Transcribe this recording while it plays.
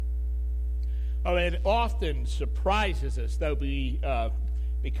Oh, it often surprises us, though we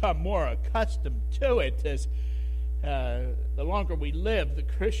become more accustomed to it as the longer we live the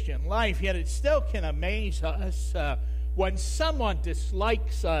Christian life. Yet it still can amaze us when someone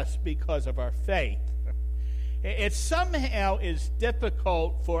dislikes us because of our faith. It somehow is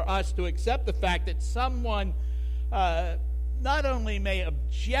difficult for us to accept the fact that someone not only may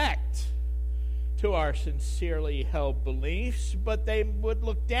object to our sincerely held beliefs, but they would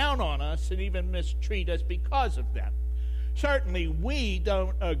look down on us and even mistreat us because of them. Certainly, we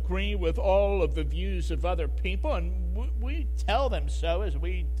don't agree with all of the views of other people, and we tell them so as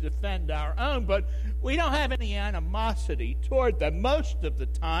we defend our own, but we don't have any animosity toward them. Most of the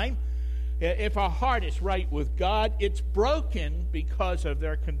time, if our heart is right with God, it's broken because of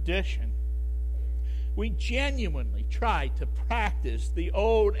their condition. We genuinely try to practice the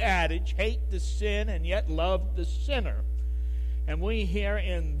old adage, hate the sin and yet love the sinner. And we here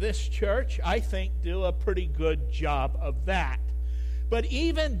in this church, I think, do a pretty good job of that. But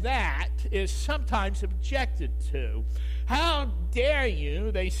even that is sometimes objected to. How dare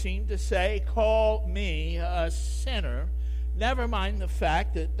you, they seem to say, call me a sinner? Never mind the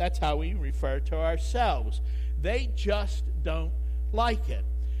fact that that's how we refer to ourselves. They just don't like it.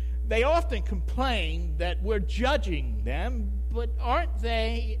 They often complain that we're judging them, but aren't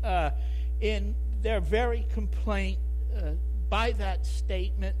they, in their very complaint, by that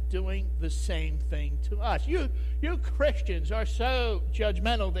statement, doing the same thing to us? You Christians are so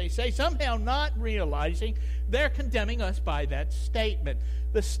judgmental, they say, somehow not realizing they're condemning us by that statement.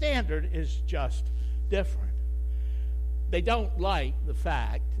 The standard is just different. They don't like the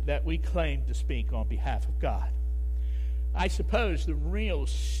fact that we claim to speak on behalf of God. I suppose the real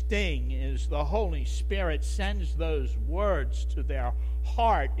sting is the Holy Spirit sends those words to their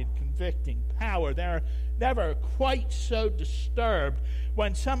heart in convicting power. They're never quite so disturbed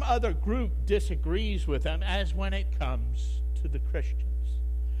when some other group disagrees with them as when it comes to the Christians.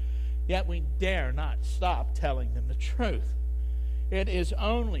 Yet we dare not stop telling them the truth. It is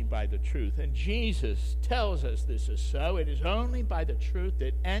only by the truth, and Jesus tells us this is so, it is only by the truth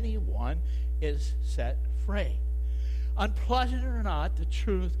that anyone is set free. Unpleasant or not, the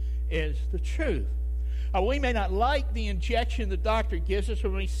truth is the truth. We may not like the injection the doctor gives us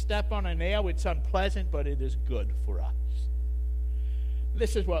when we step on a nail. It's unpleasant, but it is good for us.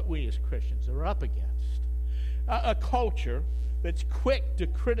 This is what we as Christians are up against. A culture that's quick to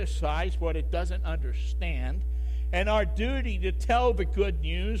criticize what it doesn't understand, and our duty to tell the good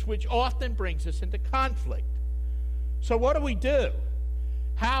news, which often brings us into conflict. So what do?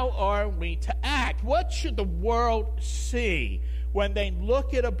 How are we to act? What should the world see when they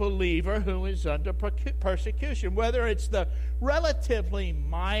look at a believer who is under persecution? Whether it's the relatively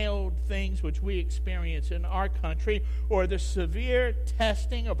mild things which we experience in our country or the severe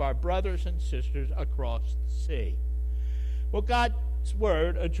testing of our brothers and sisters across the sea. Well, God's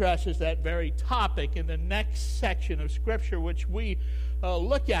Word addresses that very topic in the next section of Scripture, which we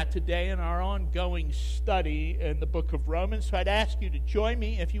look at today in our ongoing study in the book of Romans. So I'd ask you to join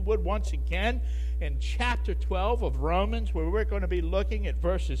me, if you would, once again in chapter 12 of Romans, where we're going to be looking at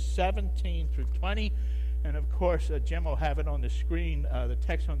verses 17 through 20. And of course, Jim will have it on the screen, the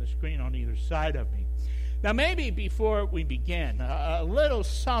text on the screen on either side of me. Now, maybe before we begin, a little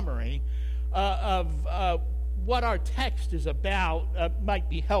summary of what our text is about might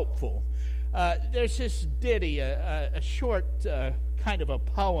be helpful. There's this ditty, a short kind of a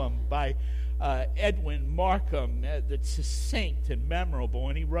poem by Edwin Markham that's succinct and memorable,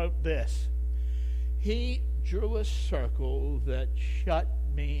 and he wrote this: "He drew a circle that shut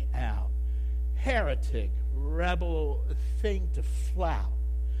me out, heretic, rebel, thing to flout.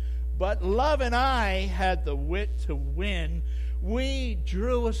 But love and I had the wit to win. We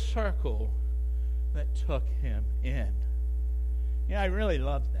drew a circle that took him in." Yeah, I really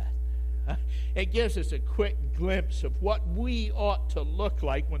love that. It gives us a quick glimpse of what we ought to look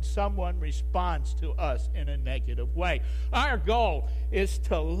like when someone responds to us in a negative way. Our goal is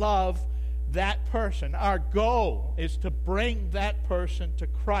to love that person. Our goal is to bring that person to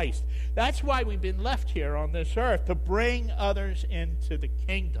Christ. That's why we've been left here on this earth, to bring others into the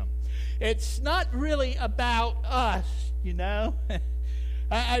kingdom. It's not really about us, you know.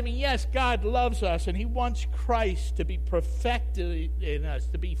 I mean, yes, God loves us, and He wants Christ to be perfected in us,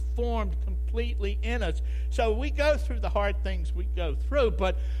 to be formed completely in us. So we go through the hard things we go through,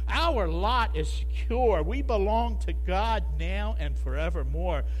 but our lot is secure. We belong to God now and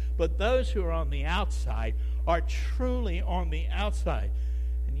forevermore. But those who are on the outside are truly on the outside.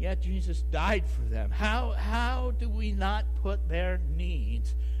 And yet Jesus died for them. How do we not put their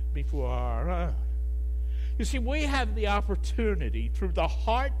needs before our own? You see, we have the opportunity through the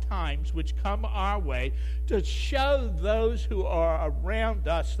hard times which come our way to show those who are around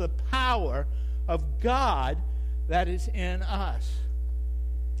us the power of God that is in us.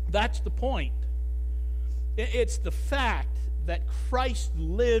 That's the point. It's the fact that Christ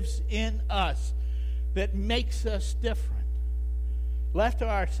lives in us that makes us different. Left to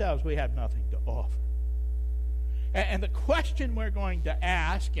ourselves, we have nothing to offer. And the question we're going to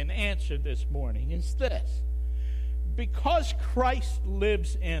ask and answer this morning is this. Because Christ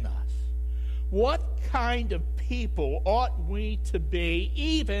lives in us, what kind of people ought we to be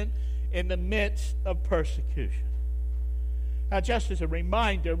even in the midst of persecution? Now, just as a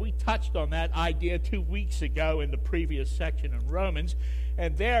reminder, we touched on that idea 2 weeks ago in the previous section in Romans,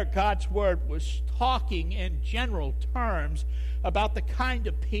 and there God's Word was talking in general terms about the kind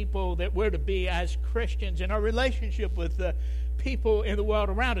of people that we're to be as Christians in our relationship with the people in the world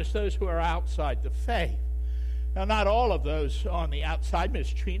around us, those who are outside the faith. Now, not all of those on the outside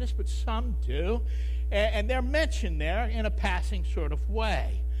mistreat us, but some do, and they're mentioned there in a passing sort of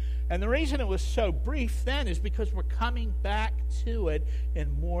way. And the reason it was so brief then is because we're coming back to it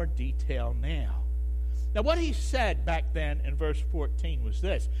in more detail now. Now, what he said back then in verse 14 was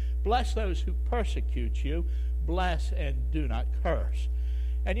this: bless those who persecute you, bless and do not curse.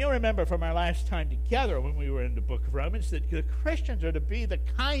 And you'll remember from our last time together when we were in the book of Romans that the Christians are to be the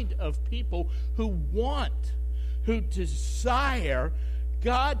kind of people who desire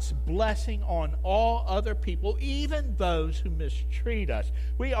God's blessing on all other people, even those who mistreat us.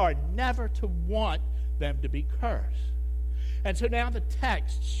 We are never to want them to be cursed. And so now the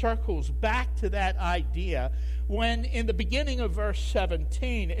text circles back to that idea when in the beginning of verse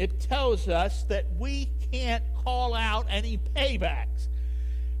 17 it tells us that we can't call out any paybacks.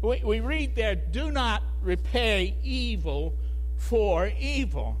 We read there, do not repay evil for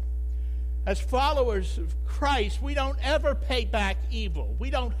evil. As followers of Christ, we don't ever pay back evil.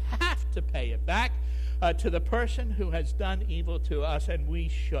 We don't have to pay it back to the person who has done evil to us, and we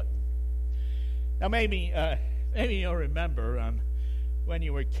shouldn't. Now, maybe you'll remember when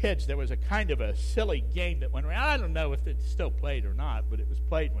you were kids, there was a kind of a silly game that went around. I don't know if it's still played or not, but it was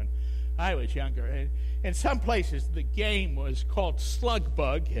played when I was younger. And in some places, the game was called Slug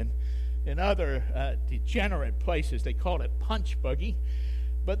Bug, and in other degenerate places, they called it Punch Buggy.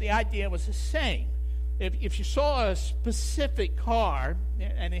 But the idea was the same. If you saw a specific car,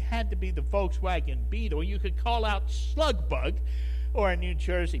 and it had to be the Volkswagen Beetle, you could call out Slug Bug, or a New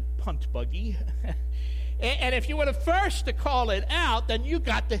Jersey Punch Buggy. And if you were the first to call it out, then you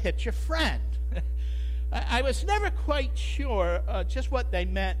got to hit your friend. I was never quite sure just what they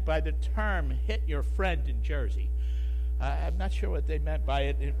meant by the term hit your friend in Jersey. I'm not sure what they meant by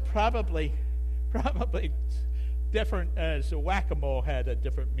it. It probably different as whack-a-mole had a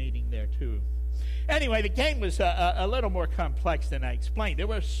different meaning there too. Anyway, the game was a little more complex than I explained. There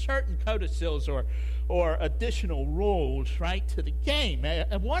were certain codicils or additional rules, right, to the game,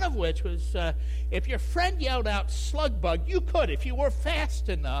 and one of which was if your friend yelled out slug bug, you could, if you were fast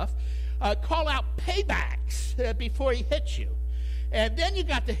enough, call out paybacks before he hit you. And then you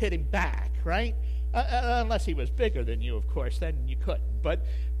got to hit him back, right? Unless he was bigger than you, of course, then you couldn't. But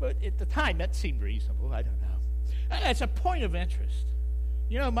at the time, that seemed reasonable. I don't know. As a point of interest,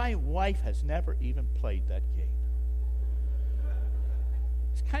 you know, my wife has never even played that game.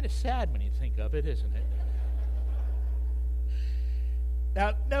 It's kind of sad when you think of it, isn't it?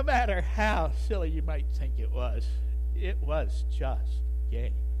 Now, no matter how silly you might think it was just a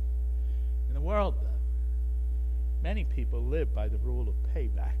game. In the world, though, many people live by the rule of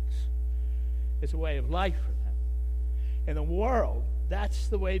paybacks. It's a way of life for them. In the world, that's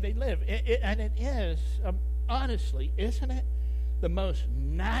the way they live. And it is, honestly, isn't it the most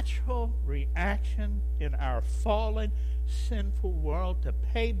natural reaction in our fallen, sinful world to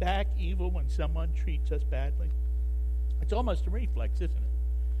pay back evil when someone treats us badly? It's almost a reflex, isn't it?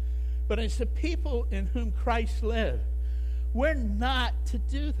 But as the people in whom Christ lives, we're not to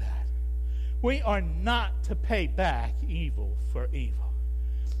do that. We are not to pay back evil for evil.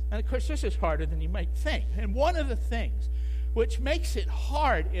 And of course, this is harder than you might think. And one of the things which makes it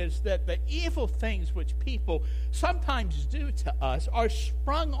hard is that the evil things which people sometimes do to us are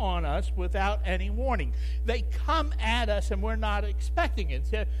sprung on us without any warning. They come at us and we're not expecting it.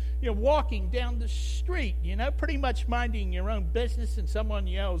 So, you're walking down the street, pretty much minding your own business, and someone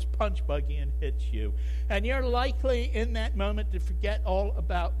yells punch buggy and hits you. And you're likely in that moment to forget all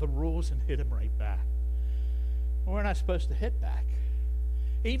about the rules and hit him right back. We're not supposed to hit back.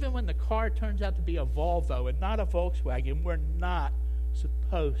 Even when the car turns out to be a Volvo and not a Volkswagen, we're not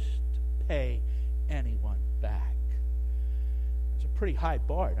supposed to pay anyone back. It's a pretty high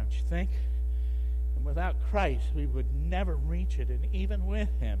bar, don't you think? And without Christ, we would never reach it. And even with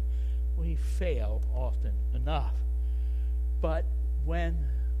him, we fail often enough. But when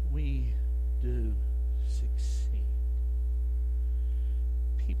we do succeed,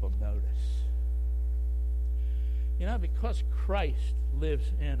 people notice. You know, because Christ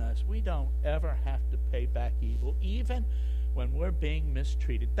lives in us, we don't ever have to pay back evil, even when we're being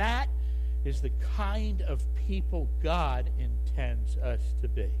mistreated. That is the kind of people God intends us to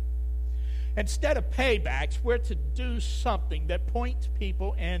be. Instead of paybacks, we're to do something that points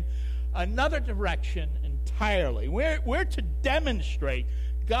people in another direction entirely. We're to demonstrate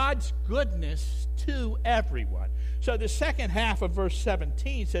God's goodness to everyone. So the second half of verse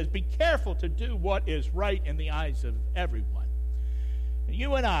 17 says, be careful to do what is right in the eyes of everyone.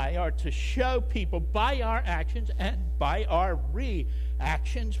 You and I are to show people by our actions and by our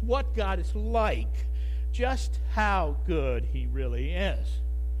reactions what God is like, just how good he really is.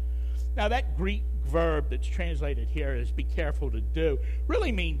 Now that Greek verb that's translated here as be careful to do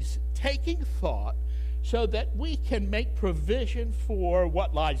really means taking thought so that we can make provision for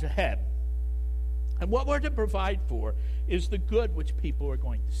what lies ahead. And what we're to provide for is the good which people are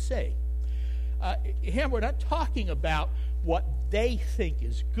going to see. Here we're not talking about what they think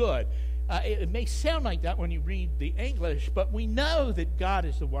is good. It may sound like that when you read the English, but we know that God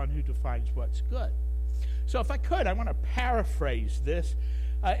is the one who defines what's good. So if I could, I want to paraphrase this,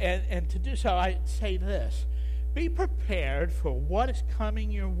 and to do so, I'd say this. Be prepared for what is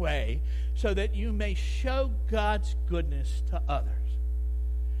coming your way so that you may show God's goodness to others.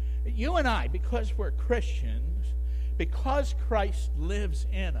 You and I, because we're Christians, because Christ lives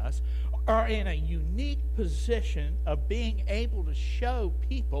in us, are in a unique position of being able to show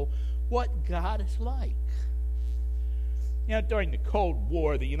people what God is like. You know, during the Cold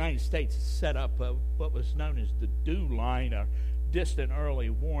War, the United States set up what was known as the DEW line, or Distant Early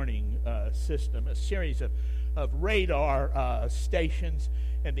Warning System, a series of radar stations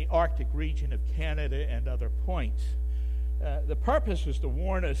in the Arctic region of Canada and other points. The purpose was to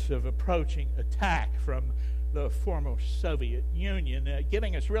warn us of approaching attack from the former Soviet Union,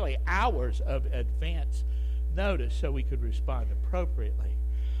 giving us really hours of advance notice so we could respond appropriately.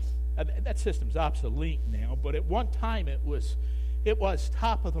 That system's obsolete now, but at one time it was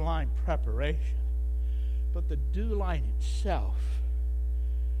top-of-the-line preparation. But the DEW line itself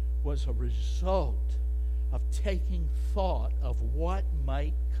was a result of taking thought of what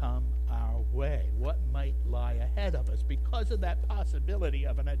might come our way, what might lie ahead of us. Because of that possibility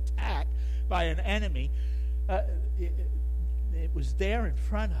of an attack by an enemy, it was there in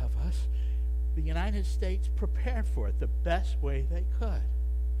front of us. The United States prepared for it the best way they could.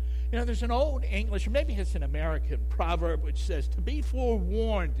 You know, there's an old English, or maybe it's an American proverb, which says, to be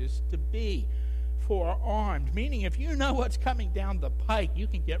forewarned is to be forearmed, meaning if you know what's coming down the pike, you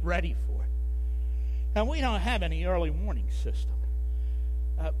can get ready for it. And we don't have any early warning system,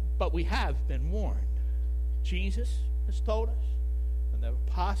 but we have been warned. Jesus has told us, and the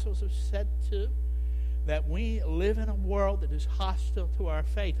apostles have said too, that we live in a world that is hostile to our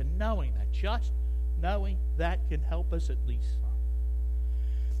faith, and just knowing that can help us at least some.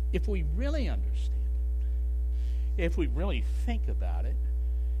 If we really understand it, if we really think about it,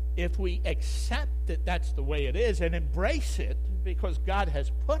 if we accept that that's the way it is and embrace it because God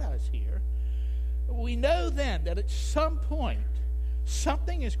has put us here, we know then that at some point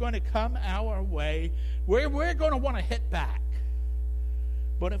something is going to come our way where we're going to want to hit back.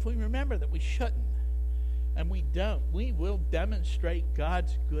 But if we remember that we shouldn't, and we don't, we will demonstrate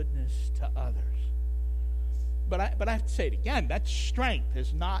God's goodness to others. But I have to say it again, that strength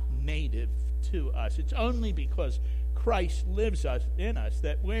is not native to us. It's only because Christ lives in us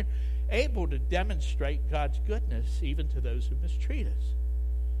that we're able to demonstrate God's goodness even to those who mistreat us.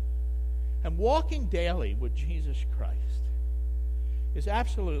 And walking daily with Jesus Christ is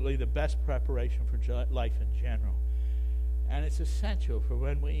absolutely the best preparation for life in general. And it's essential for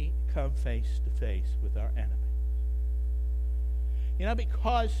when we come face to face with our enemies. You know,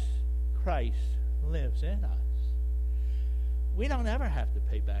 because Christ lives in us, we don't ever have to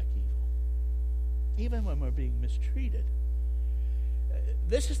pay back evil, even when we're being mistreated.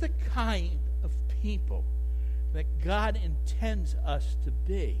 This is the kind of people that God intends us to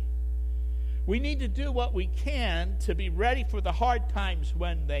be. We need to do what we can to be ready for the hard times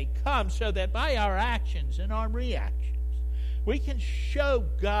when they come, so that by our actions and our reactions, we can show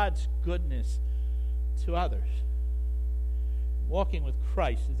God's goodness to others. Walking with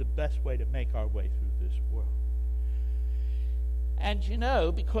Christ is the best way to make our way through this world. And you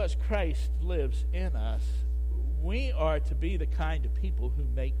know, because Christ lives in us, we are to be the kind of people who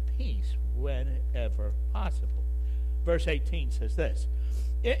make peace whenever possible. Verse 18 says this,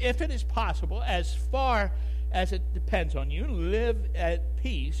 if it is possible, as far as it depends on you, live at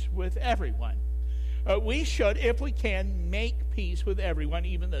peace with everyone. We should, if we can, make peace with everyone,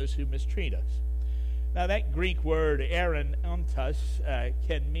 even those who mistreat us. Now, that Greek word, eranontos,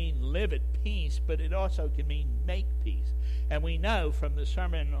 can mean live at peace, but it also can mean make peace. And we know from the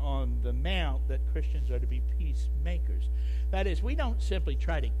Sermon on the Mount that Christians are to be peacemakers. That is, we don't simply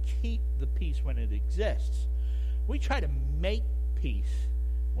try to keep the peace when it exists. We try to make peace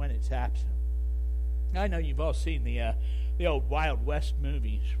when it's absent. I know you've all seen the old Wild West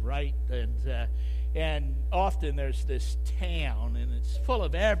movies, right? And often there's this town, and it's full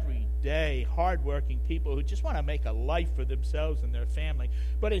of everyday, hardworking people who just want to make a life for themselves and their family,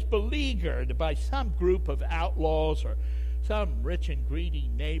 but is beleaguered by some group of outlaws or some rich and greedy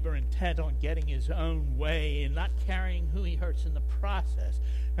neighbor intent on getting his own way and not caring who he hurts in the process.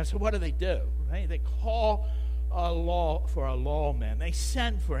 And so what do? Right? They call a lawman. They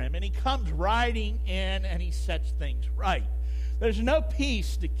send for him, and he comes riding in, and he sets things right. There's no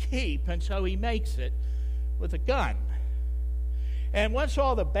peace to keep, and so he makes it with a gun. And once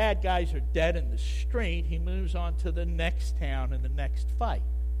all the bad guys are dead in the street, he moves on to the next town and the next fight.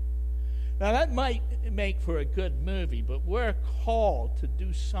 Now, that might make for a good movie, but we're called to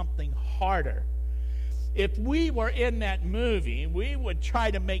do something harder. If we were in that movie, we would try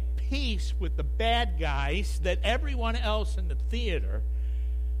to make peace with the bad guys that everyone else in the theater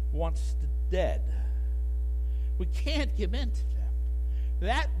wants dead. We can't give in to them.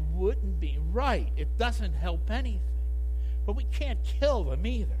 That wouldn't be right. It doesn't help anything. But we can't kill them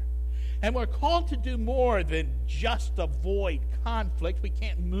either. And we're called to do more than just avoid conflict. We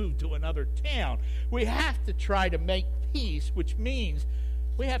can't move to another town. We have to try to make peace, which means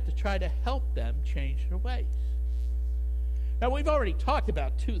we have to try to help them change their ways. Now, we've already talked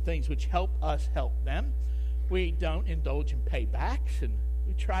about two things which help us help them. We don't indulge in paybacks, and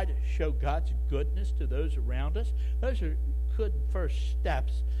we try to show God's goodness to those around us. Those are good first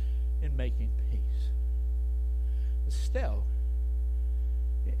steps in making peace. But still,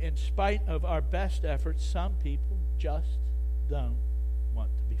 in spite of our best efforts, some people just don't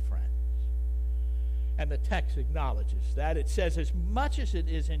want to be friends. And the text acknowledges that. It says, as much as it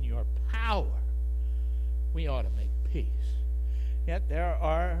is in your power, we ought to make peace. Yet there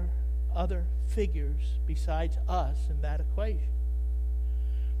are other figures besides us in that equation.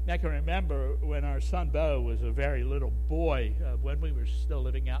 I can remember when our son Bo was a very little boy, when we were still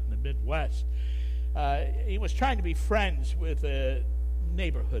living out in the Midwest. He was trying to be friends with a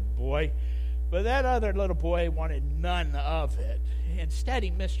neighborhood boy, but that other little boy wanted none of it. Instead,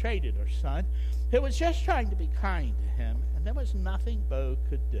 he mistreated our son, who was just trying to be kind to him, and there was nothing Bo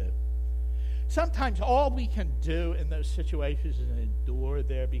could do. Sometimes all we can do in those situations is endure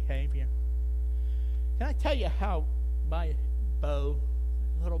their behavior. Can I tell you how my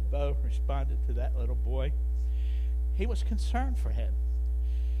little Bo responded to that little boy? He was concerned for him.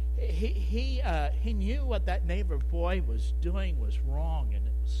 He knew what that neighbor boy was doing was wrong, and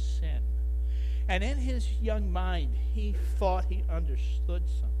it was sin. And in his young mind, he thought he understood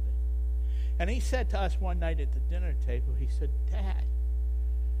something. And he said to us one night at the dinner table, he said, Dad,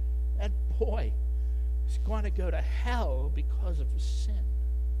 that boy is going to go to hell because of his sin.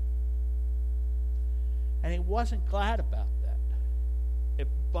 And he wasn't glad about that. It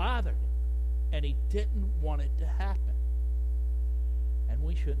bothered him, and he didn't want it to happen. And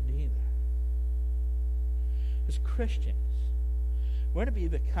we shouldn't either. As Christians, we're to be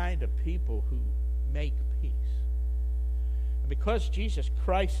the kind of people who make peace. And because Jesus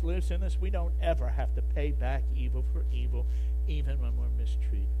Christ lives in us, we don't ever have to pay back evil for evil, even when we're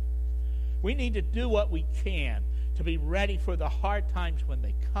mistreated. We need to do what we can to be ready for the hard times when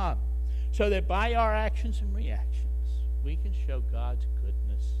they come, so that by our actions and reactions, we can show God's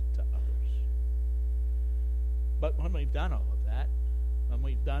goodness to others. But when we've done all of that, when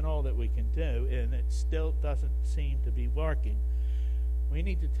we've done all that we can do, and it still doesn't seem to be working, we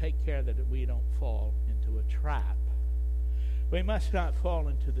need to take care that we don't fall into a trap. We must not fall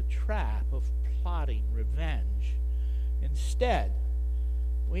into the trap of plotting revenge. Instead,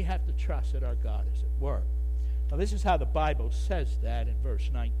 we have to trust that our God is at work. Now, this is how the Bible says that in verse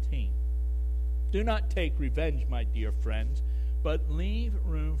 19. Do not take revenge, my dear friends, but leave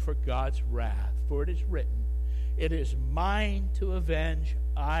room for God's wrath, for it is written, it is mine to avenge,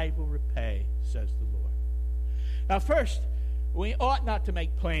 I will repay, says the Lord. Now, first, we ought not to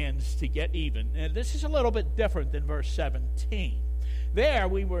make plans to get even. And this is a little bit different than verse 17. There,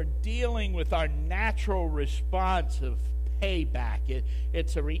 we were dealing with our natural response of payback.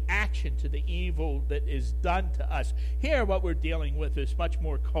 It's a reaction to the evil that is done to us. Here, what we're dealing with is much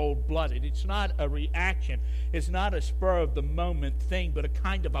more cold-blooded. It's not a reaction. It's not a spur-of-the-moment thing, but a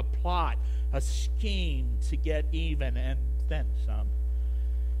kind of a plot, a scheme to get even, and then some.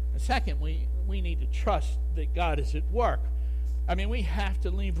 And second, we need to trust that God is at work. I mean, we have to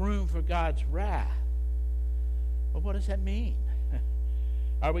leave room for God's wrath. But what does that mean?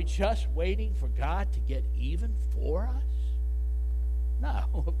 Are we just waiting for God to get even for us?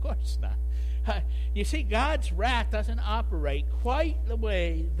 No, of course not. You see, God's wrath doesn't operate quite the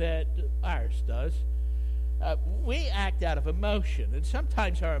way that ours does. We act out of emotion, and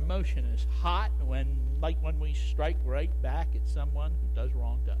sometimes our emotion is hot like when we strike right back at someone who does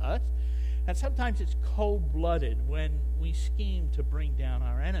wrong to us. And sometimes it's cold-blooded when we scheme to bring down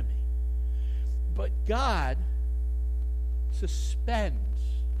our enemy. But God suspends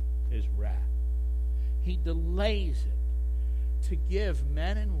his wrath. He delays it to give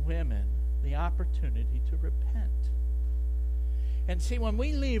men and women the opportunity to repent. And see, when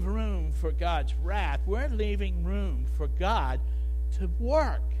we leave room for God's wrath, we're leaving room for God to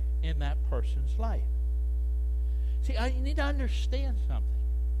work in that person's life. See, you need to understand something.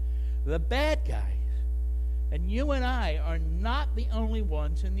 The bad guys, and you and I, are not the only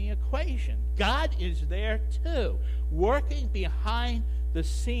ones in the equation. God is there too, working behind the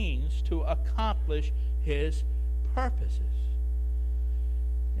scenes to accomplish his purposes.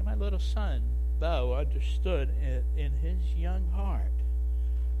 And my little son, Bo, understood in his young heart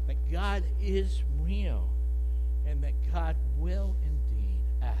that God is real and that God will indeed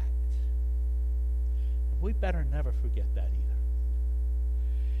act. We better never forget that either.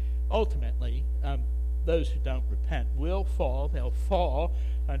 Ultimately, those who don't repent will fall. They'll fall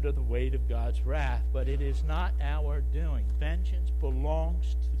under the weight of God's wrath, but it is not our doing. Vengeance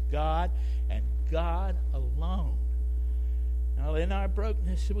belongs to God and God alone. Now, in our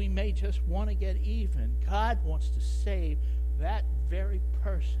brokenness, we may just want to get even. God wants to save that very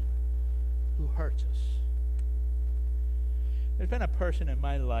person who hurts us. There's been a person in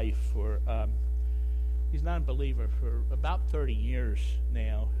my life he's not a believer for about 30 years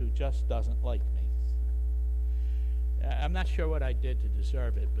now who just doesn't like me. I'm not sure what I did to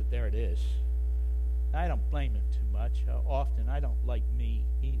deserve it, but there it is. I don't blame him too much. Often I don't like me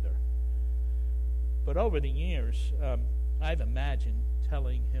either. But over the years, I've imagined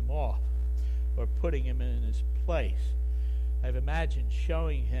telling him off or putting him in his place. I've imagined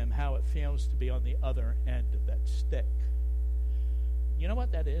showing him how it feels to be on the other end of that stick. You know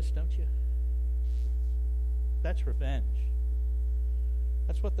what that is, don't you? That's revenge.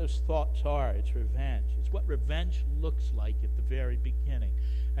 That's what those thoughts are. It's revenge. It's what revenge looks like at the very beginning.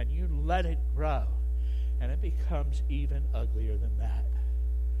 And you let it grow, and it becomes even uglier than that.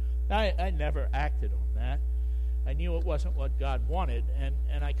 I never acted on that. I knew it wasn't what God wanted,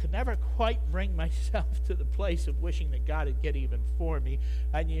 and I could never quite bring myself to the place of wishing that God would get even for me.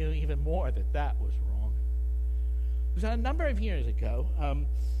 I knew even more that was wrong. It was a number of years ago.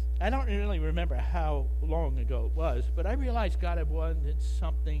 I don't really remember how long ago it was, but I realized God had wanted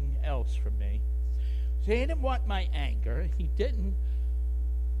something else from me. So he didn't want my anger. He didn't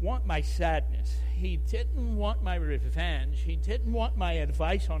want my sadness. He didn't want my revenge. He didn't want my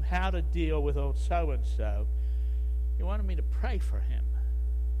advice on how to deal with old so-and-so. He wanted me to pray for him.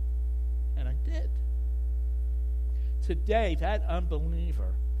 And I did. Today, that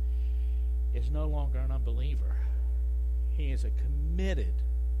unbeliever is no longer an unbeliever. He is a committed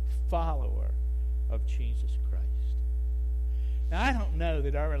follower of Jesus Christ. Now, I don't know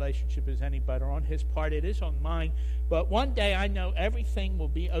that our relationship is any better on his part. It is on mine. But one day I know everything will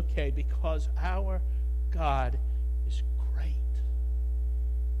be okay because our God is great.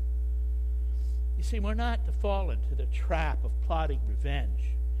 You see, we're not to fall into the trap of plotting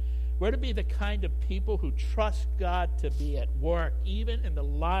revenge. We're to be the kind of people who trust God to be at work, even in the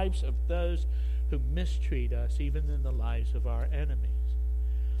lives of those who mistreat us, even in the lives of our enemies.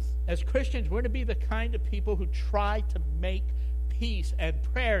 As Christians, we're to be the kind of people who try to make peace, and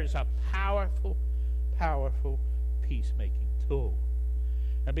prayer is a powerful, powerful peacemaking tool.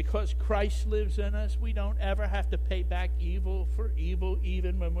 And because Christ lives in us, we don't ever have to pay back evil for evil,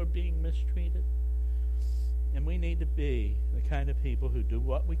 even when we're being mistreated. And we need to be the kind of people who do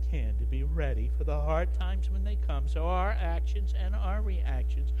what we can to be ready for the hard times when they come, so our actions and our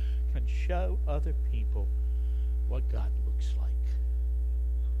reactions can show other people what God looks like.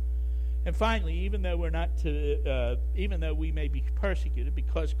 And finally, even though we may be persecuted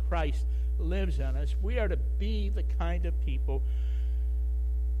because Christ lives in us, we are to be the kind of people.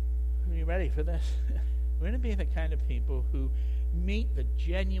 Are you ready for this? We're going to be the kind of people who meet the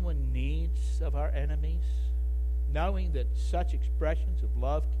genuine needs of our enemies, knowing that such expressions of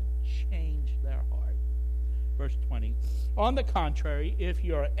love can change their heart. Verse 20, on the contrary, if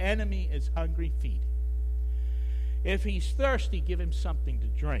your enemy is hungry, feed him. If he's thirsty, give him something to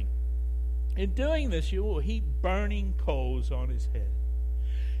drink. In doing this, you will heap burning coals on his head.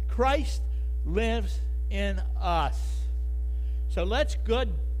 Christ lives in us. So let's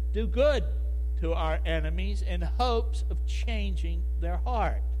do good to our enemies in hopes of changing their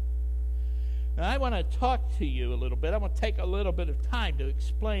heart. Now, I want to talk to you a little bit. I want to take a little bit of time to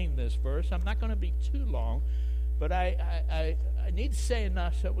explain this verse. I'm not going to be too long, but I need to say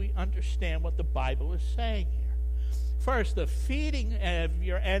enough so we understand what the Bible is saying here. First, the feeding of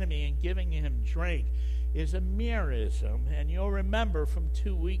your enemy and giving him drink is a merism. And you'll remember from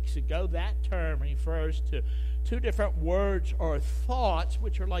 2 weeks ago, that term refers to two different words or thoughts,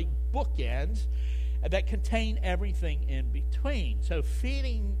 which are like bookends that contain everything in between. So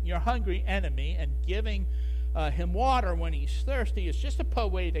feeding your hungry enemy and giving him water when he's thirsty is just a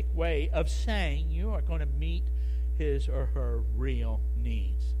poetic way of saying you are going to meet his or her real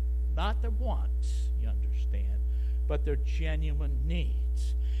needs. Not their wants, you understand, but their genuine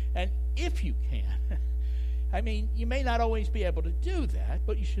needs. And if you can, I mean, you may not always be able to do that,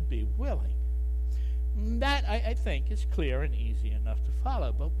 but you should be willing. That, I think, is clear and easy enough to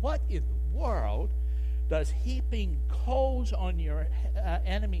follow. But what in the world does heaping coals on your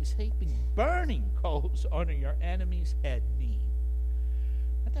burning coals on your enemy's head mean?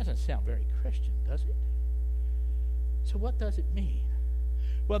 That doesn't sound very Christian, does it? So what does it mean?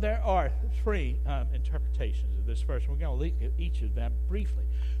 Well, there are three interpretations of this verse. We're going to look at each of them briefly.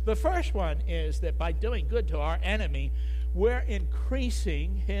 The first one is that by doing good to our enemy, we're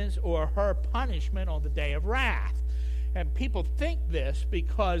increasing his or her punishment on the day of wrath. And people think this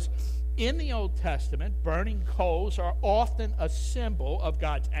because in the Old Testament, burning coals are often a symbol of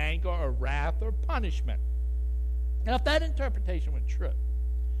God's anger or wrath or punishment. Now, if that interpretation were true,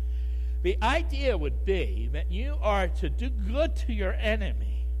 the idea would be that you are to do good to your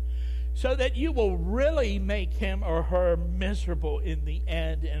enemy so that you will really make him or her miserable in the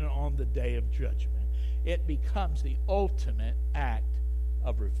end and on the day of judgment. It becomes the ultimate act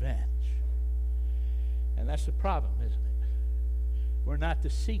of revenge. And that's the problem, isn't it? We're not to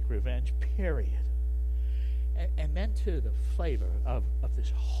seek revenge, period. And then, too, the flavor of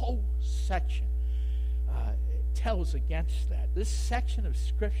this whole section tells against that. This section of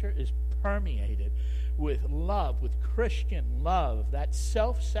Scripture is permeated with love, with Christian love, that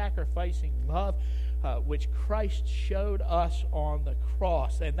self-sacrificing love which Christ showed us on the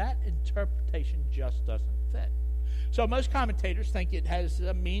cross. And that interpretation just doesn't fit. So most commentators think it has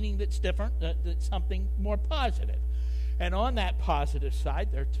a meaning that's different, that's something more positive. And on that positive side,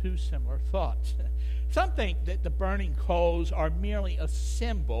 there are two similar thoughts. Some think that the burning coals are merely a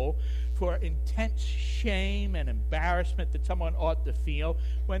symbol for intense shame and embarrassment that someone ought to feel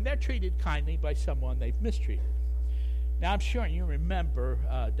when they're treated kindly by someone they've mistreated. Now, I'm sure you remember,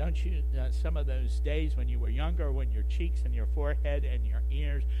 don't you, some of those days when you were younger, when your cheeks and your forehead and your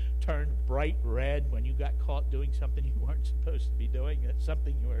ears turned bright red when you got caught doing something you weren't supposed to be doing,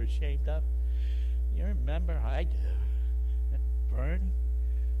 something you were ashamed of? You remember? I do. That burning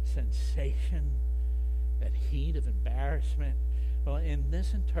sensation, that heat of embarrassment. Well, in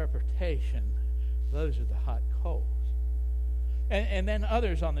this interpretation, those are the hot coals. And then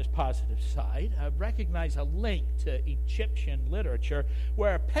others on this positive side recognize a link to Egyptian literature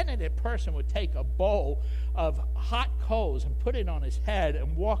where a penitent person would take a bowl of hot coals and put it on his head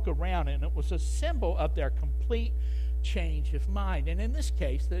and walk around, and it was a symbol of their complete change of mind. And in this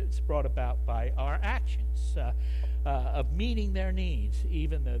case, it's brought about by our actions of meeting their needs,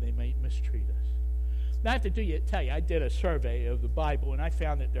 even though they may mistreat us. Now, I have to tell you, I did a survey of the Bible, and I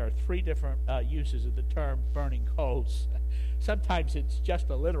found that there are three different uses of the term burning coals. Sometimes it's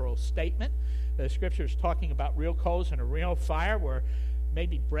just a literal statement. The Scripture is talking about real coals and a real fire where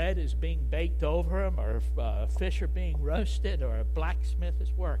maybe bread is being baked over them, or fish are being roasted, or a blacksmith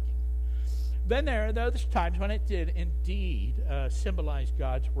is working. Then there are those times when it did indeed symbolize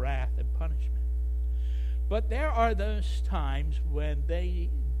God's wrath and punishment. But there are those times when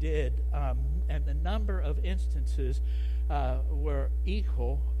they did, and the number of instances were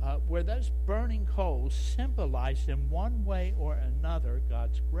equal, where those burning coals symbolized in one way or another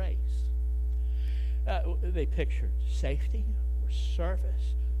God's grace. They pictured safety, or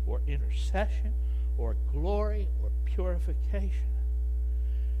service, or intercession, or glory, or purification.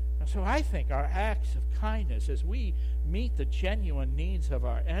 And so I think our acts of kindness as we meet the genuine needs of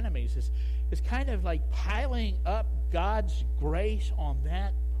our enemies is kind of like piling up God's grace on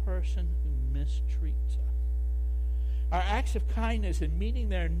that person who mistreats us. Our acts of kindness in meeting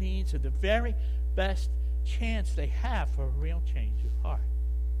their needs are the very best chance they have for a real change of heart.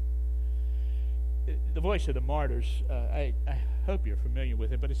 The Voice of the Martyrs, I hope you're familiar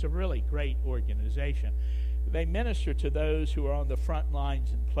with it, but it's a really great organization. They minister to those who are on the front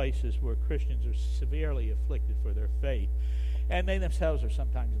lines in places where Christians are severely afflicted for their faith. And they themselves are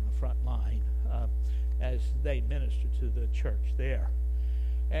sometimes in the front line as they minister to the church there.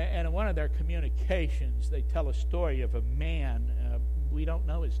 And in one of their communications, they tell a story of a man, we don't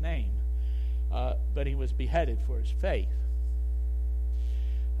know his name, but he was beheaded for his faith.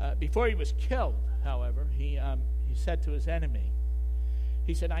 Before he was killed, however, he said to his enemy,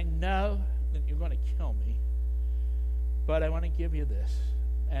 he said, "I know that you're going to kill me, but I want to give you this."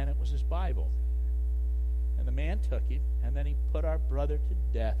 And it was his Bible. And the man took it, and then he put our brother to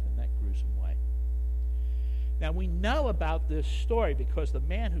death in that gruesome way. Now, we know about this story because the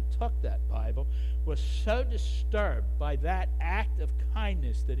man who took that Bible was so disturbed by that act of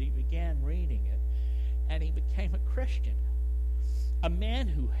kindness that he began reading it, and he became a Christian. A man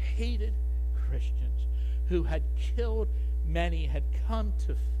who hated Christians, who had killed many, had come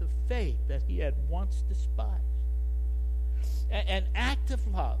to the faith that he had once despised. An act of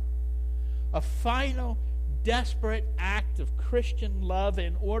love, a final desperate act of Christian love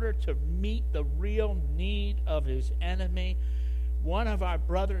in order to meet the real need of his enemy. One of our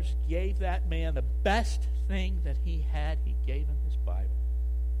brothers gave that man the best thing that he had. He gave him his Bible.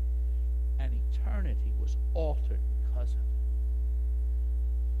 And eternity was altered because of it.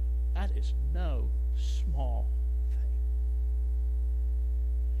 That is no small thing.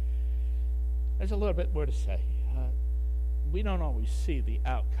 There's a little bit more to say. We don't always see the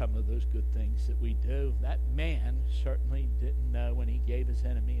outcome of those good things that we do. That man certainly didn't know when he gave his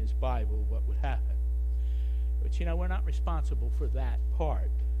enemy his Bible what would happen. But we're not responsible for that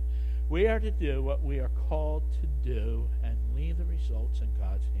part. We are to do what we are called to do and leave the results in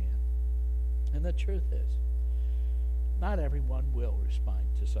God's hand. And the truth is, not everyone will respond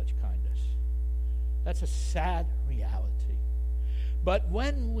to such kindness. That's a sad reality. But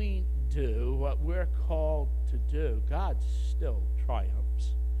when we do what we're called to do, God still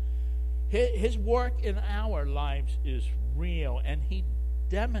triumphs. His work in our lives is real, and he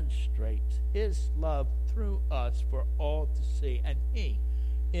demonstrates his love through us for all to see, and he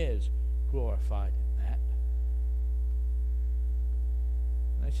is glorified in that.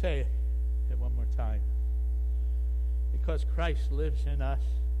 And I say it one more time. Because Christ lives in us,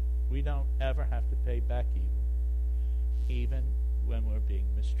 we don't ever have to pay back evil, even when we're being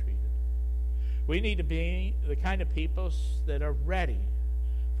mistreated. We need to be the kind of people that are ready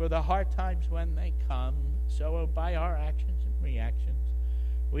for the hard times when they come, so by our actions and reactions,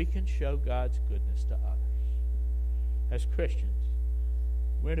 we can show God's goodness to others. As Christians,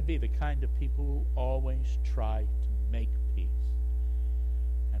 we're to be the kind of people who always try to make peace.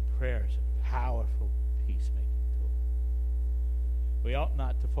 And prayer is a powerful peacemaking tool. We ought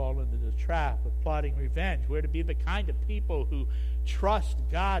not to fall into the trap of plotting revenge. We're to be the kind of people who trust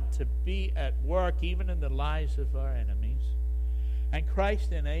God to be at work even in the lives of our enemies. And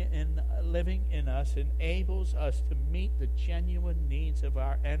Christ, in living in us, enables us to meet the genuine needs of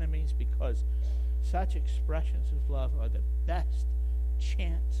our enemies, because such expressions of love are the best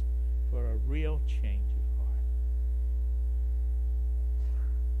chance for a real change of heart.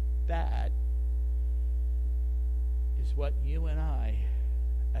 That is what you and I,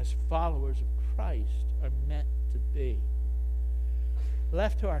 as followers of Christ, are meant to be.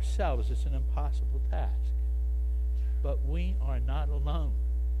 Left to ourselves, it's an impossible task. But we are not alone.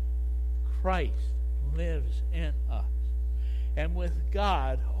 Christ lives in us. And with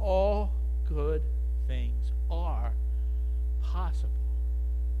God, all good things are possible.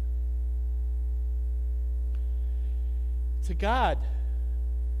 To God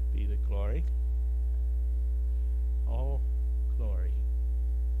be the glory. All glory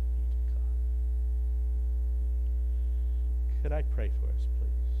be to God. Could I pray for us,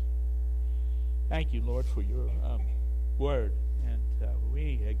 please? Thank you, Lord, for your word. And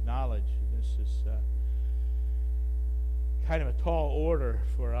we acknowledge this is kind of a tall order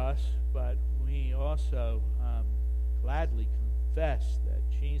for us, but we also gladly confess that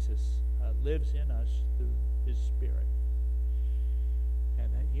Jesus lives in us through his Spirit,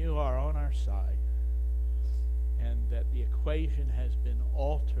 and that you are on our side, and that the equation has been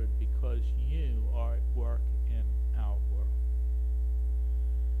altered because you are at work in our world.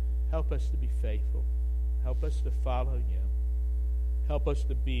 Help us to be faithful. Help us to follow you. Help us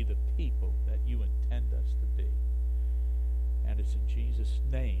to be the people that you intend us to be. And it's in Jesus'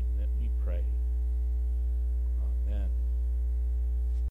 name that we pray. Amen.